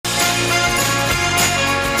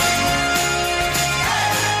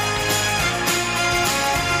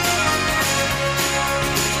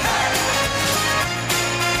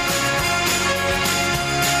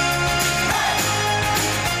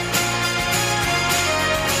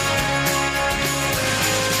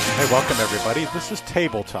Hey, welcome everybody. This is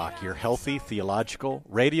Table Talk, your healthy theological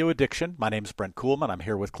radio addiction. My name's Brent Kuhlman. I'm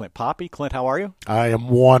here with Clint Poppy. Clint, how are you? I am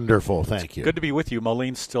wonderful, thank you. Good to be with you.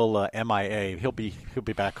 Moline's still MIA. He'll be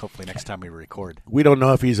back hopefully next time we record. We don't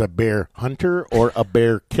know if he's a bear hunter or a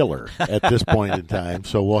bear killer at this point in time,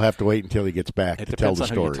 so we'll have to wait until he gets back to tell the story. It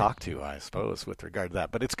depends on who you talk to, I suppose, with regard to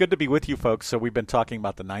that. But it's good to be with you folks. So we've been talking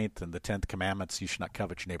about the 9th and the 10th commandments. You should not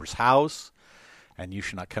covet your neighbor's house. And you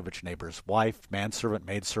should not covet your neighbor's wife, manservant,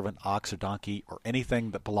 maidservant, ox or donkey, or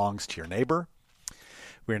anything that belongs to your neighbor.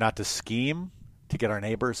 We are not to scheme to get our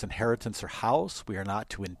neighbor's inheritance or house. We are not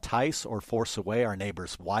to entice or force away our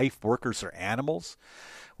neighbor's wife, workers, or animals.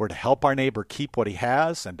 We're to help our neighbor keep what he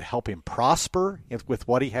has and to help him prosper with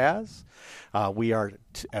what he has. We are,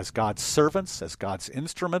 as God's servants, as God's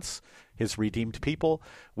instruments, his redeemed people,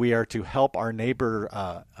 we are to help our neighbor,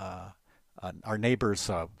 our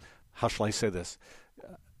neighbor's how shall I say this?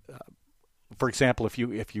 For example, if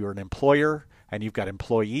you're an employer and you've got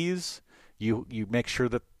employees, you make sure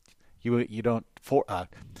that you don't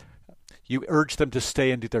you urge them to stay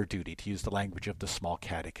and do their duty, to use the language of the small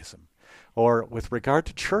catechism. Or with regard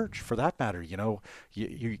to church, for that matter, you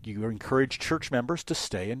encourage church members to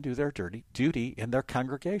stay and do their duty in their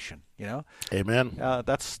congregation. Amen.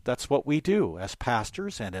 That's what we do as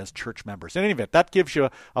pastors and as church members. In any event, that gives you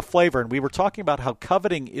a flavor. And we were talking about how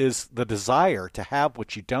coveting is the desire to have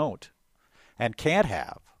what you don't and can't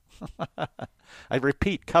have. I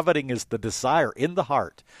repeat, coveting is the desire in the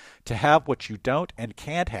heart to have what you don't and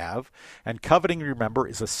can't have. And coveting, remember,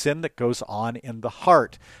 is a sin that goes on in the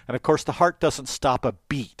heart. And of course, the heart doesn't stop a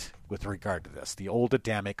beat with regard to this, the old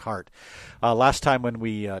Adamic heart. Last time when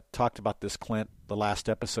we talked about this, Clint, the last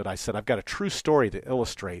episode, I said, I've got a true story that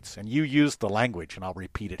illustrates, and you used the language, and I'll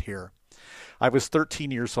repeat it here. I was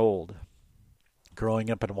 13 years old, growing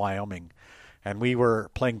up in Wyoming, and we were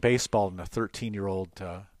playing baseball in a 13-year-old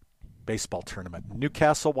baseball tournament in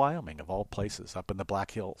Newcastle, Wyoming, of all places, up in the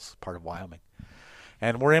Black Hills, part of Wyoming.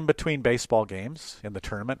 And we're in between baseball games in the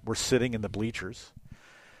tournament. We're sitting in the bleachers.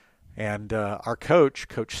 And our coach,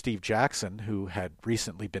 Coach Steve Jackson, who had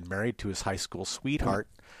recently been married to his high school sweetheart,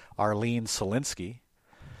 Arlene Solinsky,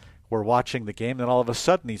 we're watching the game. Then all of a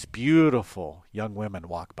sudden, these beautiful young women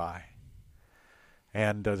walk by.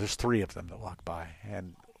 And there's 3 of them that walk by.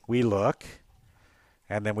 And we look,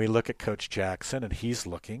 and then we look at Coach Jackson, and he's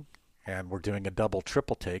looking. And we're doing a double,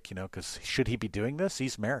 triple take, because should he be doing this?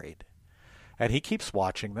 He's married. And he keeps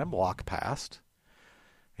watching them walk past.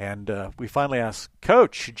 And we finally ask,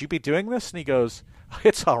 Coach, should you be doing this? And he goes,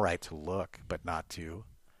 it's all right to look, but not to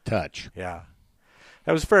touch. Yeah.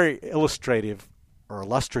 That was very illustrative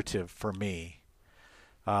for me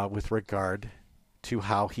with regard to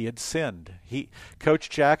how he had sinned. Coach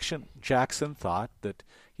Jackson thought that,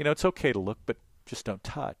 it's okay to look, but just don't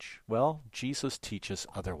touch. Well, Jesus teaches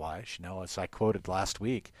otherwise. As I quoted last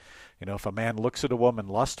week, if a man looks at a woman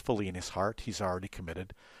lustfully in his heart, he's already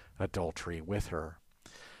committed adultery with her.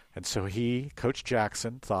 And so Coach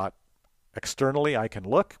Jackson, thought, externally I can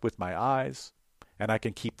look with my eyes and I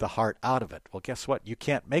can keep the heart out of it. Well, guess what? You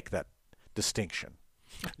can't make that distinction.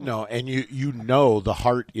 No, and you know the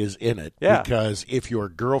heart is in it. Yeah. Because if your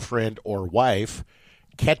girlfriend or wife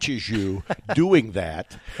catches you doing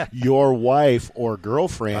that, your wife or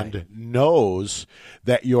girlfriend knows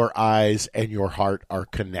that your eyes and your heart are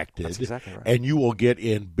connected. That's exactly right. And you will get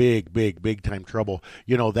in big time trouble.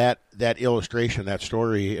 That illustration, that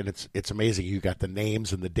story, and it's amazing. You got the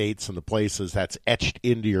names and the dates and the places that's etched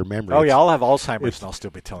into your memory. Oh yeah, I'll have Alzheimer's and I'll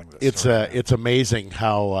still be telling this story. It's amazing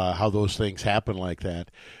how those things happen like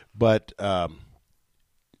that. But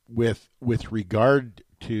with regard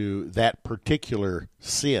to that particular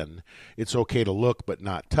sin, it's okay to look but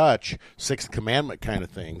not touch, 6th commandment kind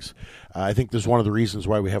of things. I think this is one of the reasons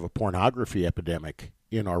why we have a pornography epidemic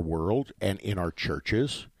in our world and in our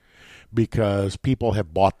churches, because people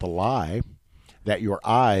have bought the lie that your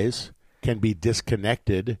eyes can be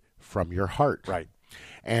disconnected from your heart. Right.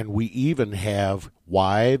 And we even have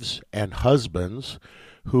wives and husbands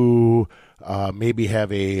who maybe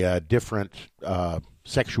have a different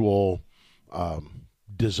sexual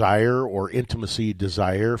desire or intimacy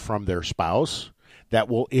desire from their spouse that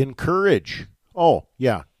will encourage, go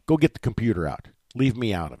get the computer out. Leave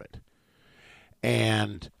me out of it.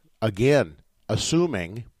 And again,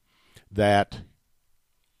 assuming that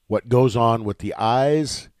what goes on with the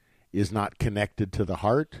eyes is not connected to the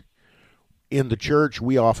heart. In the church,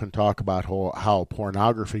 we often talk about how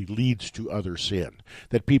pornography leads to other sin,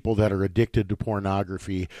 that people that are addicted to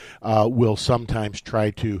pornography will sometimes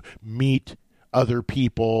try to meet other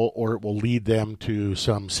people, or it will lead them to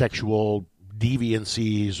some sexual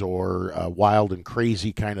deviancies or wild and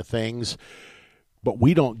crazy kind of things. but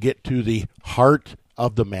we don't get to the heart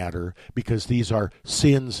of the matter because these are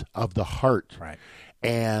sins of the heart. Right.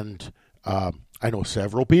 And I know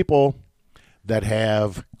several people that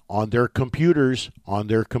have on their computers, on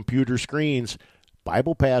their computer screens,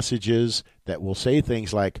 Bible passages that will say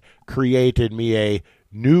things like, created me a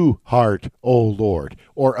new heart, O Lord,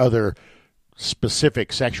 or other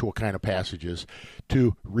specific sexual kind of passages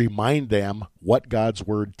to remind them what God's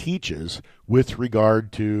Word teaches with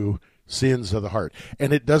regard to sins of the heart.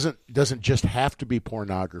 And it doesn't just have to be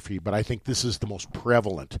pornography, but I think this is the most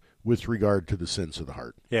prevalent with regard to the sins of the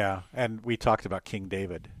heart. Yeah, and we talked about King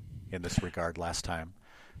David in this regard last time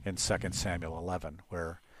in 2 Samuel 11,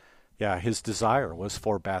 where, his desire was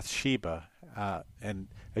for Bathsheba. And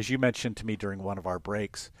as you mentioned to me during one of our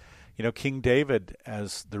breaks, King David,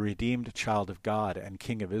 as the redeemed child of God and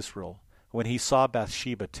king of Israel, when he saw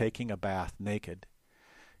Bathsheba taking a bath naked,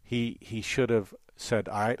 he should have said,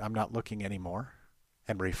 all right, I'm not looking anymore,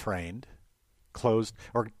 and refrained, closed,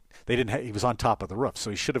 or he was on top of the roof, so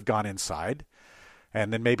he should have gone inside,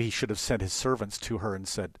 and then maybe he should have sent his servants to her and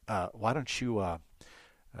said, why don't you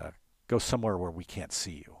go somewhere where we can't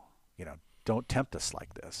see you? Don't tempt us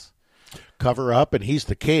like this. Cover up, and he's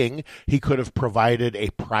the king. He could have provided a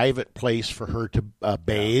private place for her to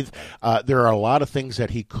bathe. There are a lot of things that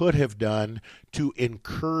he could have done to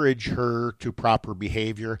encourage her to proper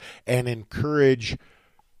behavior and encourage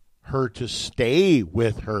her to stay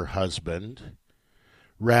with her husband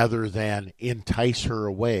rather than entice her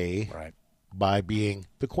away by being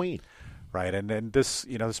the queen. Right, and then this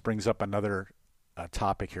brings up another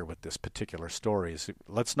topic here with this particular story.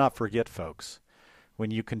 Let's not forget, folks,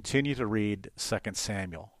 when you continue to read 2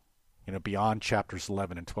 Samuel, beyond chapters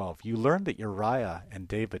 11 and 12, you learn that Uriah and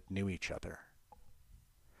David knew each other,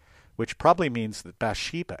 which probably means that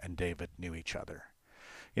Bathsheba and David knew each other.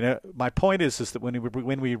 My point is that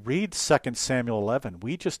when we read 2 Samuel 11,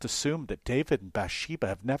 we just assume that David and Bathsheba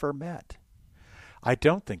have never met. I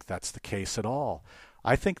don't think that's the case at all.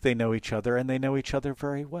 I think they know each other, and they know each other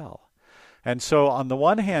very well. And so on the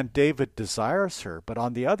one hand, David desires her, but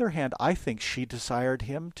on the other hand, I think she desired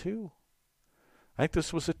him too. I think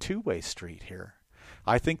this was a two-way street here.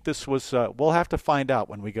 I think this was, we'll have to find out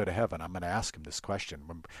when we go to heaven. I'm going to ask him this question.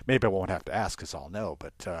 Maybe I won't have to ask because I'll know,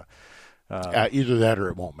 but... either that or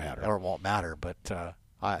it won't matter. Or it won't matter, but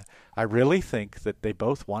I really think that they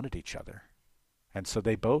both wanted each other. And so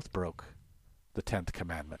they both broke the 10th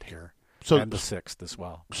commandment here. And the 6th as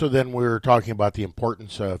well. So then we're talking about the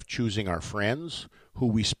importance of choosing our friends who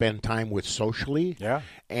we spend time with socially. Yeah.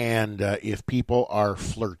 And if people are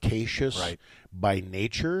flirtatious by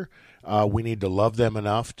nature, we need to love them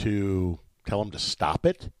enough to tell them to stop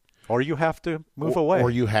it. Or you have to move away.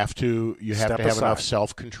 Or you have to have enough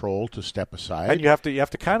self-control to step aside. And you have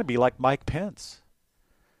to kind of be like Mike Pence.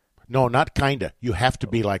 No, not kinda. You have to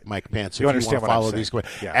be like Mike Pence if you want to follow these.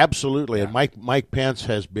 Yeah. Absolutely, yeah. And Mike Pence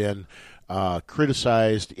has been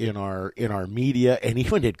criticized in our media and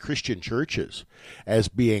even in Christian churches as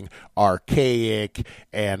being archaic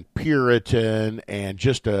and Puritan and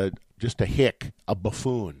just a hick, a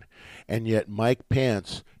buffoon. And yet Mike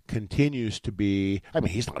Pence continues to be,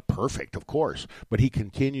 he's not perfect, of course, but he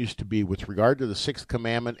continues to be, with regard to the 6th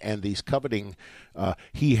commandment and these coveting,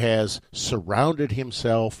 he has surrounded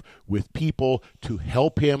himself with people to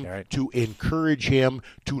help him, to encourage him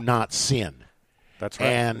to not sin. That's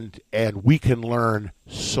right. And we can learn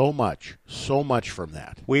so much from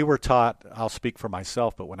that. We were taught, I'll speak for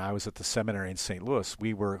myself, but when I was at the seminary in St. Louis,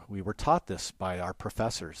 we were taught this by our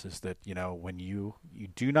professors, is that, when you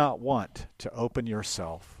do not want to open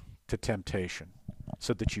yourself to temptation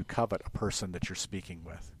so that you covet a person that you're speaking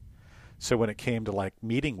with. So when it came to like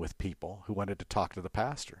meeting with people who wanted to talk to the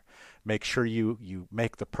pastor, make sure you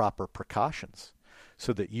make the proper precautions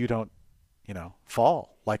so that you don't,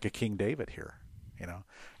 fall like a King David here.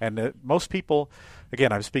 And most people,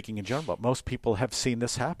 again, I'm speaking in general, but most people have seen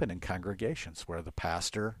this happen in congregations where the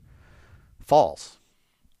pastor falls.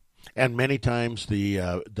 And many times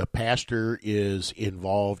the pastor is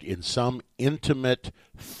involved in some intimate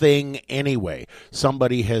thing anyway.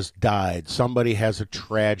 Somebody has died. Somebody has a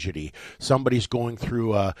tragedy. Somebody's going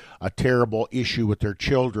through a terrible issue with their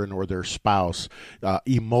children or their spouse.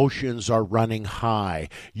 Emotions are running high.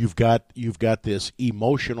 You've got this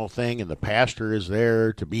emotional thing, and the pastor is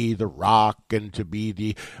there to be the rock and to be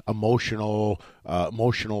the emotional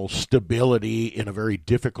stability in a very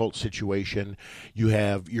difficult situation.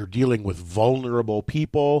 You're dealing with vulnerable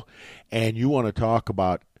people, and you want to talk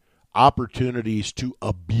about opportunities to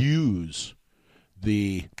abuse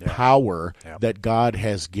the power that God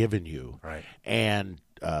has given you. Right. And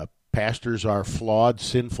Pastors are flawed,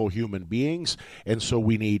 sinful human beings, and so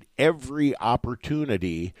we need every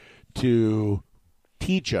opportunity to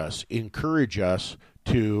teach us, encourage us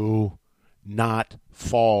to not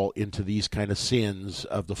fall into these kind of sins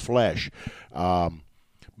of the flesh.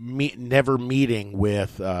 Never meeting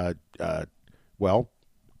with,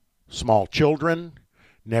 small children,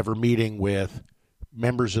 never meeting with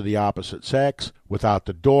members of the opposite sex, without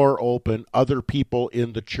the door open, other people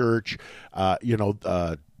in the church,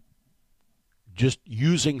 just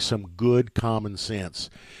using some good common sense,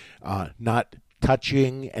 not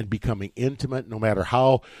touching and becoming intimate, no matter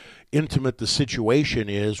how intimate the situation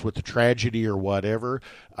is with the tragedy or whatever.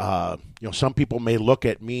 Some people may look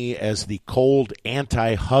at me as the cold,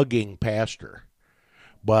 anti-hugging pastor,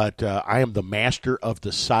 but I am the master of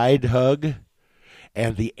the side hug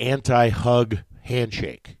and the anti-hug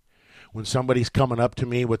handshake. When somebody's coming up to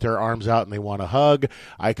me with their arms out and they want a hug,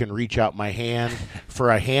 I can reach out my hand for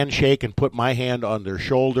a handshake and put my hand on their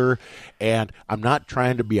shoulder. And I'm not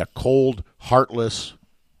trying to be a cold, heartless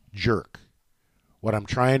jerk. What I'm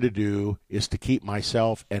trying to do is to keep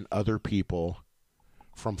myself and other people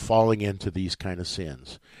from falling into these kind of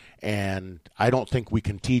sins. And I don't think we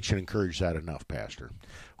can teach and encourage that enough, Pastor.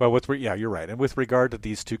 Well, you're right. And with regard to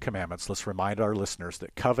these two commandments, let's remind our listeners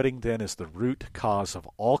that coveting then is the root cause of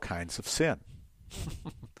all kinds of sin.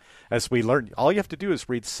 As we learn, all you have to do is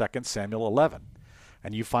read 2 Samuel 11,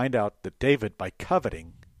 and you find out that David, by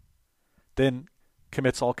coveting, then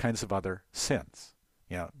commits all kinds of other sins.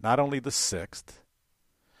 Not only the 6th,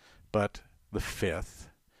 but the 5th.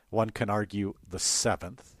 One can argue the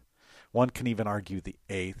 7th. One can even argue the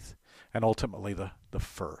 8th. And ultimately the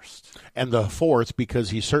 1st. And the 4th, because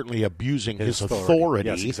he's certainly abusing his authority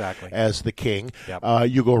yes, exactly. as the king. Yep.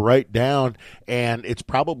 You go right down, and it's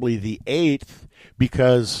probably the 8th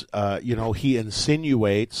because, he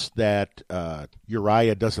insinuates that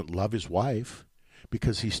Uriah doesn't love his wife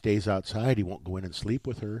because he stays outside. He won't go in and sleep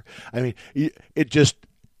with her. I mean, it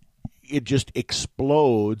just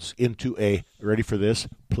explodes into a, ready for this,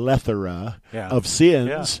 plethora of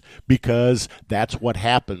sins because that's what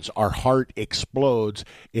happens. Our heart explodes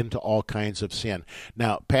into all kinds of sin.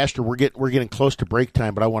 Now, Pastor, we're getting close to break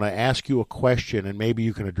time, but I want to ask you a question, and maybe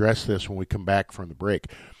you can address this when we come back from the break.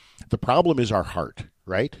 The problem is our heart,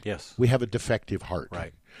 right? Yes. We have a defective heart.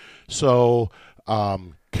 Right. So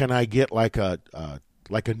can I get like a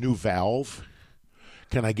new valve?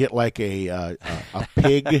 Can I get like a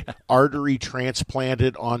pig artery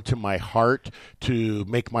transplanted onto my heart to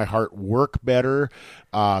make my heart work better?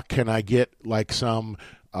 Can I get like some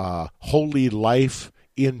holy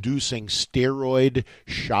life-inducing steroid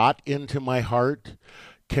shot into my heart?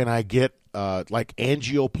 Can I get like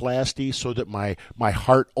angioplasty so that my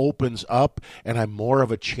heart opens up and I'm more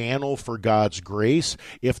of a channel for God's grace?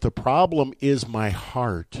 If the problem is my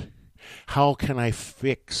heart, how can I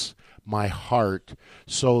fix my heart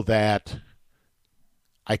so that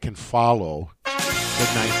I can follow the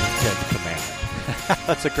 9th and 10th commandment?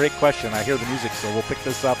 That's a great question. I hear the music, so we'll pick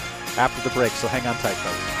this up after the break, so hang on tight,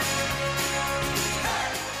 folks.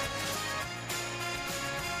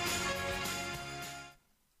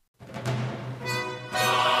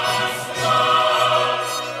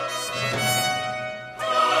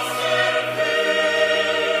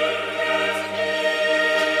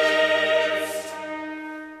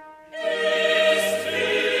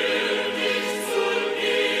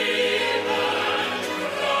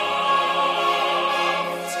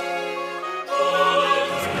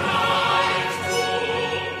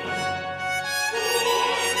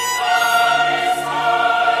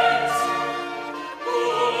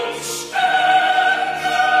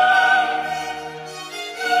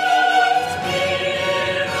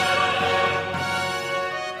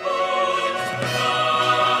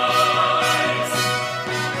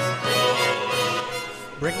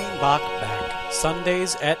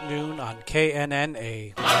 Sundays at noon on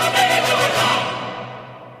KNNA.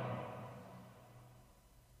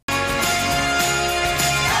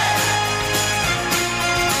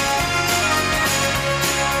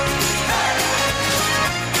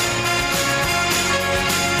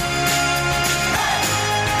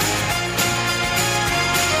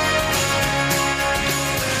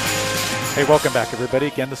 Hey, welcome back, everybody.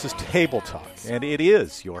 Again, this is Table Talk, and it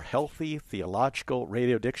is your healthy theological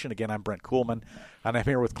radio diction. Again, I'm Brent Kuhlman, and I'm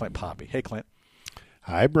here with Clint Poppy. Hey, Clint.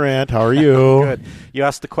 Hi, Brent. How are you? Good. You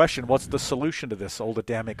asked the question, what's the solution to this old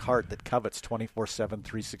Adamic heart that covets 24/7,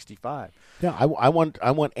 365? Yeah, I want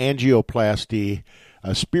angioplasty,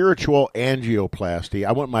 a spiritual angioplasty.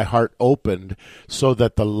 I want my heart opened so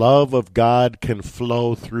that the love of God can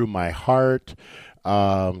flow through my heart.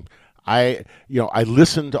 I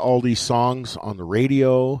listen to all these songs on the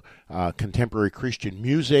radio, contemporary Christian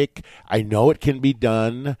music. I know it can be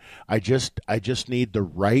done. I just need the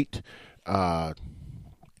right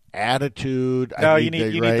attitude. No, you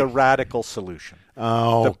need the radical solution.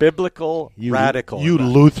 Oh, the biblical radical. You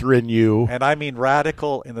Lutheran, you. And I mean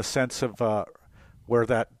radical in the sense of where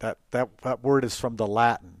that word is from the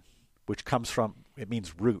Latin, which comes from, it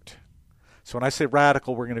means root. So when I say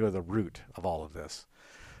radical, we're going to go to the root of all of this.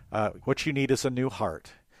 What you need is a new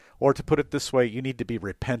heart. Or to put it this way, you need to be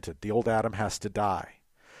repentant. The old Adam has to die.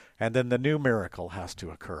 And then the new miracle has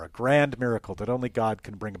to occur. A grand miracle that only God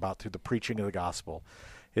can bring about through the preaching of the gospel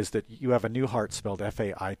is that you have a new heart, spelled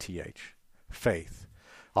F-A-I-T-H, faith.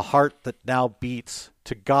 A heart that now beats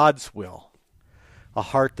to God's will. A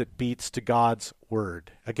heart that beats to God's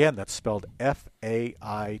word. Again, that's spelled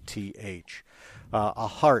F-A-I-T-H. A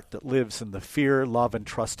heart that lives in the fear, love, and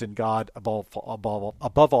trust in God above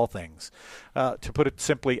all things. To put it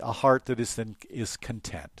simply, a heart that is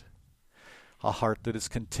content. A heart that is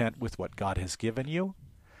content with what God has given you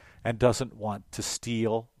and doesn't want to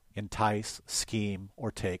steal, entice, scheme,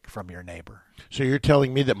 or take from your neighbor. So you're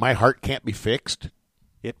telling me that my heart can't be fixed?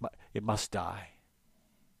 It must die.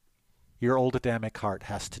 Your old Adamic heart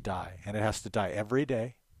has to die, and it has to die every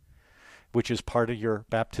day, which is part of your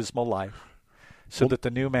baptismal life, so that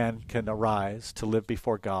the new man can arise to live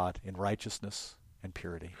before God in righteousness and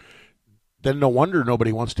purity. Then no wonder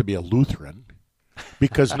nobody wants to be a Lutheran,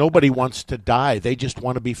 because nobody wants to die. They just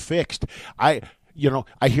want to be fixed. I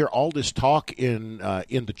hear all this talk in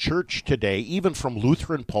the church today, even from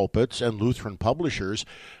Lutheran pulpits and Lutheran publishers.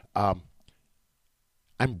 I'm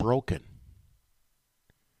broken.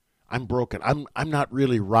 I'm broken. I'm not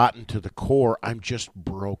really rotten to the core. I'm just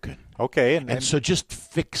broken. Okay, and so just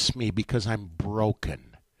fix me because I'm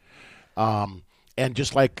broken. And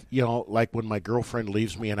just like when my girlfriend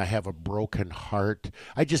leaves me and I have a broken heart,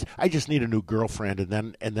 I just need a new girlfriend, and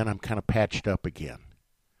then I'm kind of patched up again.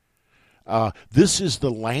 This is the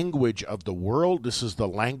language of the world. This is the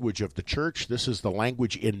language of the church. This is the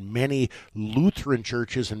language in many Lutheran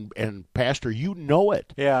churches, and Pastor, you know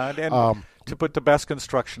it. Yeah, and to put the best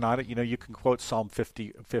construction on it, you can quote Psalm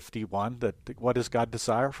 51, that what does God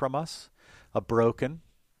desire from us? A broken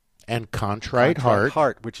and contrite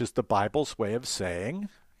heart, which is the Bible's way of saying,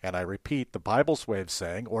 and I repeat, the Bible's way of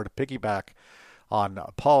saying, or to piggyback on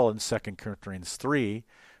Paul in 2 Corinthians 3,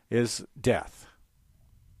 is death.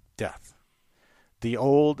 Death. The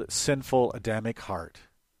old sinful Adamic heart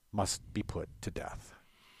must be put to death.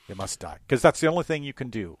 It must die. Because that's the only thing you can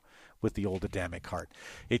do with the old Adamic heart.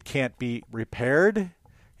 It can't be repaired.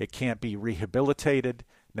 It can't be rehabilitated.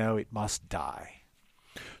 No, it must die.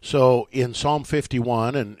 So in Psalm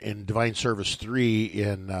 51 and in Divine Service 3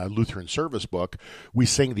 in Lutheran Service Book, we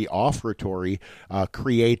sing the offertory,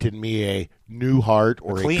 create in me a new heart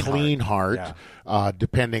or a clean heart, yeah.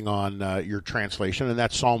 Depending on your translation, and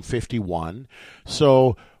that's Psalm 51.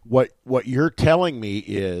 So what you're telling me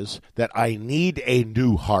is that I need a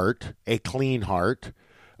new heart, a clean heart.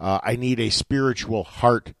 I need a spiritual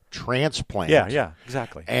heart transplant. Yeah,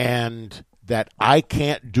 exactly. And that I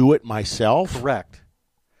can't do it myself? Correct.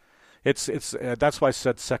 It's that's why I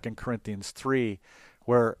said 2 Corinthians 3,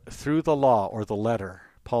 where through the law or the letter,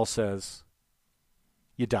 Paul says,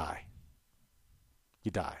 you die. You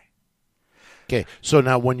die. Okay, so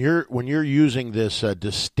now when you're using this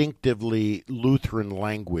distinctively Lutheran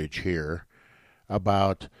language here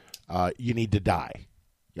about you need to die.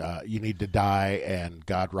 You need to die and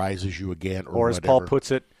God rises you again, or as Paul puts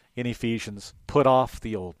it in Ephesians, put off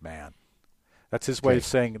the old man. That's his way of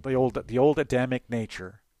saying the old Adamic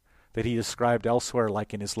nature that he described elsewhere,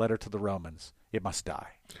 like in his letter to the Romans. It must die.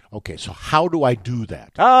 Okay, so how do I do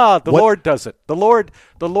that? The Lord does it. The Lord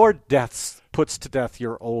puts to death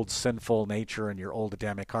your old sinful nature and your old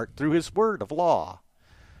Adamic heart through his word of law.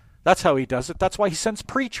 That's how he does it. That's why he sends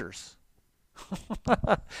preachers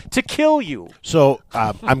to kill you. So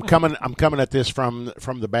I'm coming at this from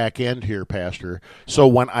the back end here, Pastor. So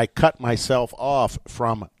when I cut myself off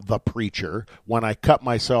from the preacher, when I cut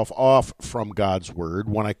myself off from God's word,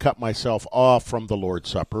 when I cut myself off from the Lord's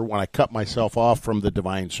Supper, when I cut myself off from the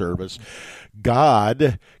divine service,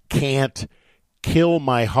 God can't kill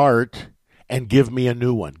my heart and give me a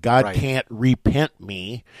new one. God can't repent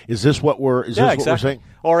me. Is this what we're saying?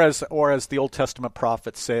 Or as the Old Testament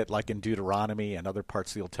prophets say it, like in Deuteronomy and other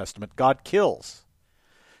parts of the Old Testament, God kills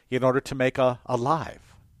in order to make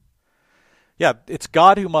alive. Yeah, it's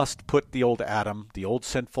God who must put the old Adam, the old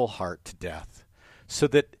sinful heart, to death, so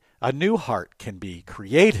that a new heart can be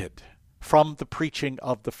created from the preaching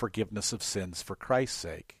of the forgiveness of sins for Christ's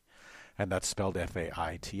sake. and that's spelled Faith,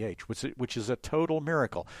 which is a total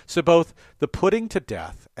miracle. So both the putting to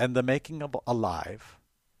death and the making of alive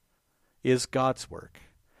is God's work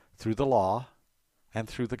through the law and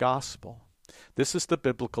through the gospel. This is the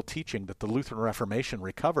biblical teaching that the Lutheran Reformation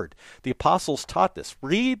recovered. The apostles taught this.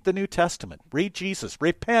 Read the New Testament. Read Jesus.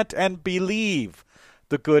 Repent and believe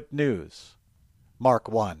the good news. Mark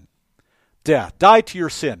 1. Death. Die to your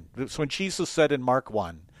sin. So when Jesus said in Mark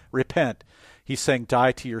 1, repent, he's saying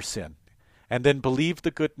die to your sin. And then believe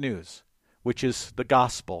the good news, which is the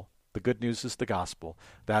gospel. The good news is the gospel.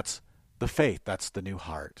 That's the faith. That's the new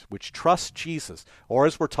heart, which trusts Jesus. Or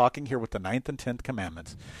as we're talking here with the 9th and 10th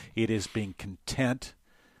commandments, it is being content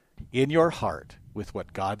in your heart with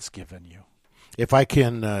what God's given you. If I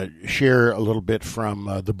can share a little bit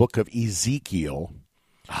from the book of Ezekiel.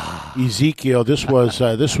 Ezekiel, this was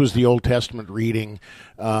the Old Testament reading.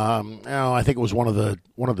 I think it was one of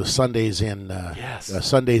the Sundays in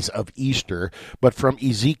Sundays of Easter. But from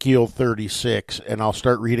Ezekiel 36, and I'll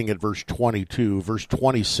start reading at verse 22. Verse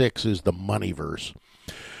 26 is the money verse.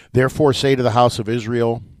 Therefore say to the house of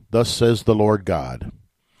Israel, thus says the Lord God,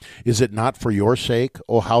 is it not for your sake,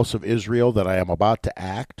 O house of Israel, that I am about to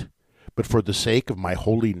act, but for the sake of my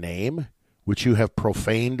holy name, which you have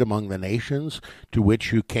profaned among the nations to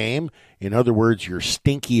which you came? In other words, your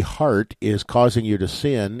stinky heart is causing you to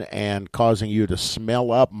sin and causing you to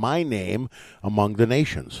smell up my name among the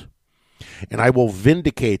nations. And I will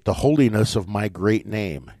vindicate the holiness of my great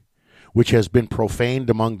name, which has been profaned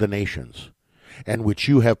among the nations, and which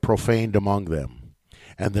you have profaned among them.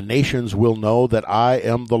 And the nations will know that I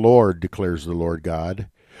am the Lord, declares the Lord God,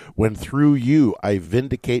 when through you I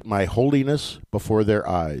vindicate my holiness before their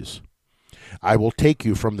eyes. I will take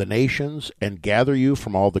you from the nations and gather you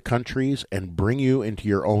from all the countries and bring you into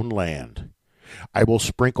your own land. I will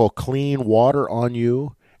sprinkle clean water on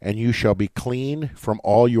you, and you shall be clean from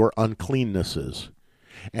all your uncleannesses.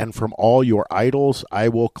 And from all your idols I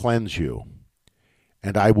will cleanse you.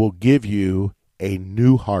 And I will give you a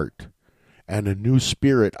new heart, and a new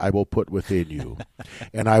spirit I will put within you.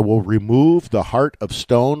 And I will remove the heart of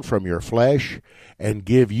stone from your flesh, and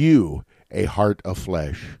give you a heart of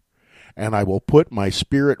flesh. And I will put my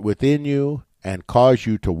spirit within you, and cause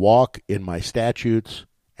you to walk in my statutes,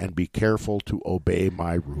 and be careful to obey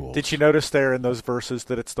my rules. Did you notice there in those verses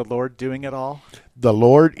that it's the Lord doing it all? The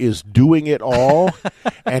Lord is doing it all,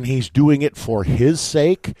 and he's doing it for his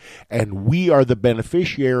sake, and we are the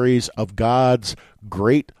beneficiaries of God's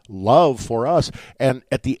great love for us. And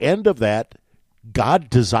at the end of that, God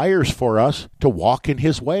desires for us to walk in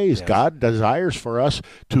his ways. Yes. God desires for us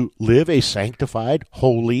to live a sanctified,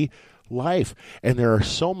 holy life. And there are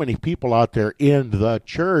so many people out there in the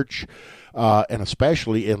church, and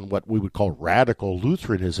especially in what we would call radical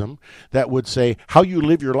Lutheranism, that would say how you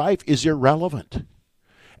live your life is irrelevant.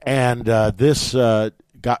 And God's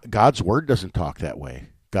word doesn't talk that way.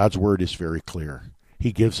 God's word is very clear.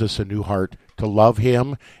 He gives us a new heart to love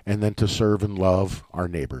him and then to serve and love our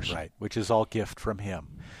neighbors. Right, which is all gift from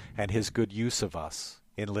him and his good use of us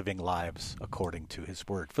in living lives according to his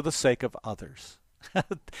word for the sake of others.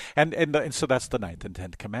 and so that's the 9th and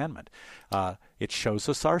 10th commandment. It shows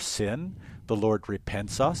us our sin. The Lord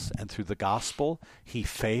repents us, and through the gospel, he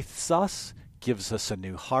faiths us, gives us a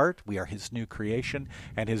new heart. We are his new creation,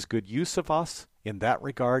 and his good use of us in that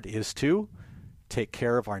regard is to take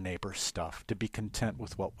care of our neighbor's stuff, to be content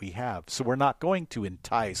with what we have. So we're not going to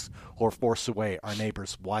entice or force away our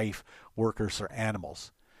neighbor's wife, workers, or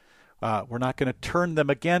animals. We're not going to turn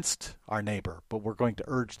them against our neighbor, but we're going to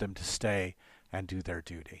urge them to stay and do their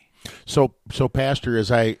duty. So Pastor,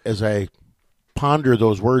 as I ponder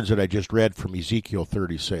those words that I just read from Ezekiel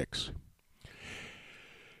 36,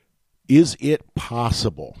 is it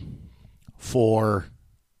possible for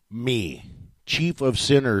me, chief of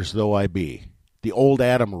sinners though I be, the old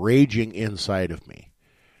Adam raging inside of me,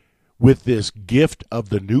 with this gift of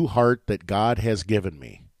the new heart that God has given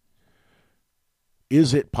me,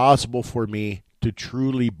 is it possible for me to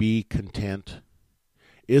truly be content?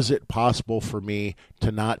 Is it possible for me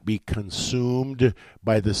to not be consumed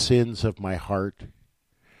by the sins of my heart?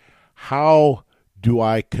 How do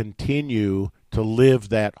I continue to live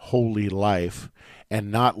that holy life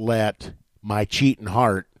and not let my cheating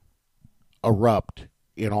heart erupt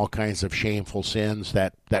in all kinds of shameful sins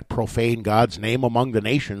that profane God's name among the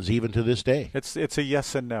nations even to this day? It's a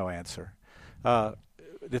yes and no answer.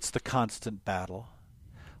 It's the constant battle.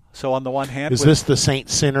 So on the one hand, is this the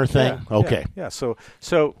saint-sinner thing? Yeah, okay. Yeah.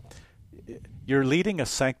 So you're leading a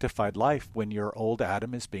sanctified life when your old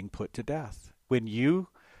Adam is being put to death. When you,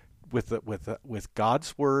 with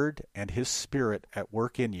God's word and his spirit at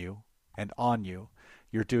work in you and on you,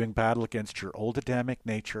 you're doing battle against your old Adamic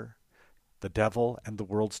nature, the devil and the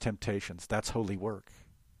world's temptations. That's holy work.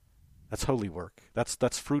 That's holy work.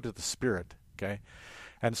 That's fruit of the Spirit. Okay,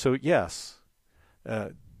 and so yes,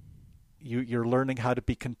 you're learning how to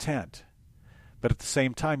be content, but at the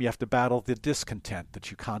same time you have to battle the discontent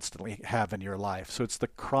that you constantly have in your life. So it's the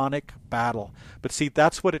chronic battle. But see,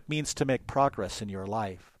 that's what it means to make progress in your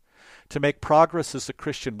life. To make progress as a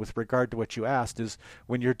Christian with regard to what you asked is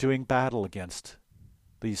when you're doing battle against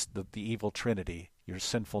the evil trinity, your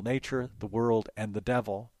sinful nature, the world, and the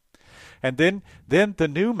devil. And then the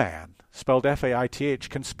new man, spelled Faith,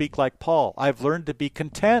 can speak like Paul. I've learned to be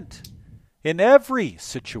content in every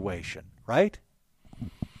situation, right?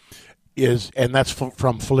 And that's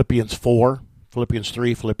from Philippians 4, Philippians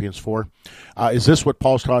 3, Philippians 4. Is this what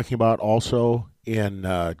Paul's talking about also in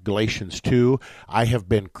Galatians 2? I have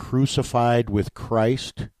been crucified with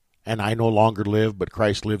Christ, and I no longer live, but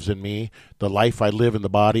Christ lives in me. The life I live in the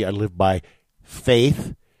body, I live by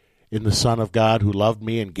faith in the Son of God who loved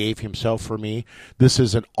me and gave himself for me. This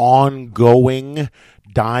is an ongoing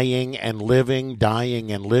dying and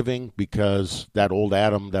living, because that old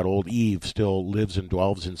Adam, that old Eve still lives and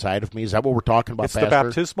dwells inside of me. Is that what we're talking about, Pastor? It's the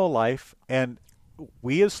baptismal life, and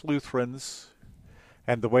we as Lutherans,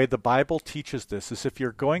 and the way the Bible teaches this, is if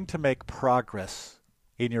you're going to make progress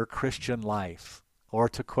in your Christian life, or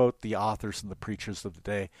to quote the authors and the preachers of the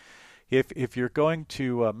day, if you're going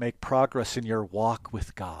to make progress in your walk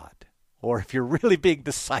with God, or if you're really being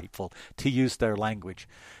discipled, to use their language,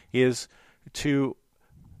 is to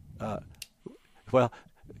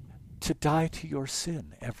to die to your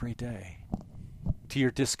sin every day, to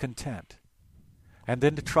your discontent, and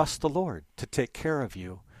then to trust the Lord to take care of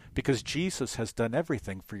you, because Jesus has done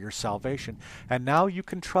everything for your salvation, and now you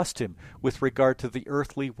can trust him with regard to the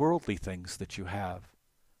earthly, worldly things that you have.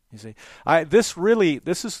 You see, this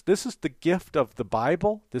is the gift of the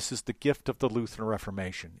Bible. This is the gift of the Lutheran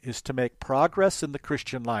Reformation, is to make progress in the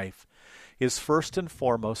Christian life, is first and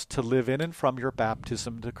foremost to live in and from your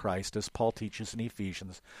baptism to Christ, as Paul teaches in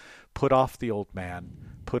Ephesians. Put off the old man,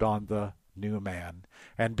 put on the new man.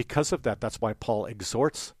 And because of that, that's why Paul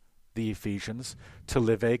exhorts the Ephesians to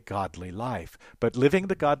live a godly life. But living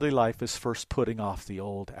the godly life is first putting off the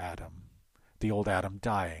old Adam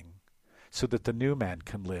dying, so that the new man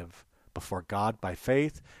can live before God by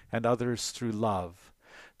faith and others through love.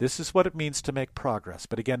 This is what it means to make progress.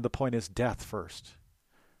 But again, the point is death first.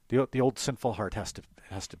 The old sinful heart has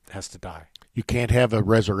to die. You can't have a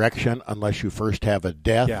resurrection unless you first have a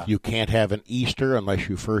death. Yeah. You can't have an Easter unless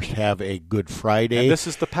you first have a Good Friday. And this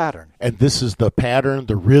is the pattern. And this is the pattern,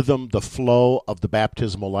 the rhythm, the flow of the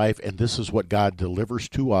baptismal life, and this is what God delivers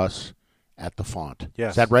to us at the font.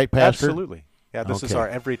 Yes. Is that right, Pastor? Absolutely. Yeah, this is our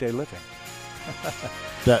everyday living.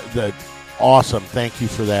 The awesome. Thank you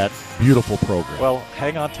for that beautiful program. Well,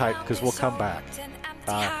 hang on tight, because we'll come back.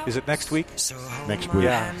 Is it next week? Next week.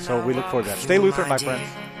 Yeah, so we look forward to that. Stay Lutheran, my friends.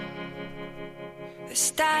 The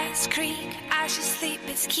stars creak, I should sleep,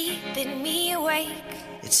 it's keeping me awake.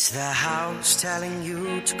 It's the house telling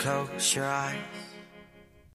you to close your eyes.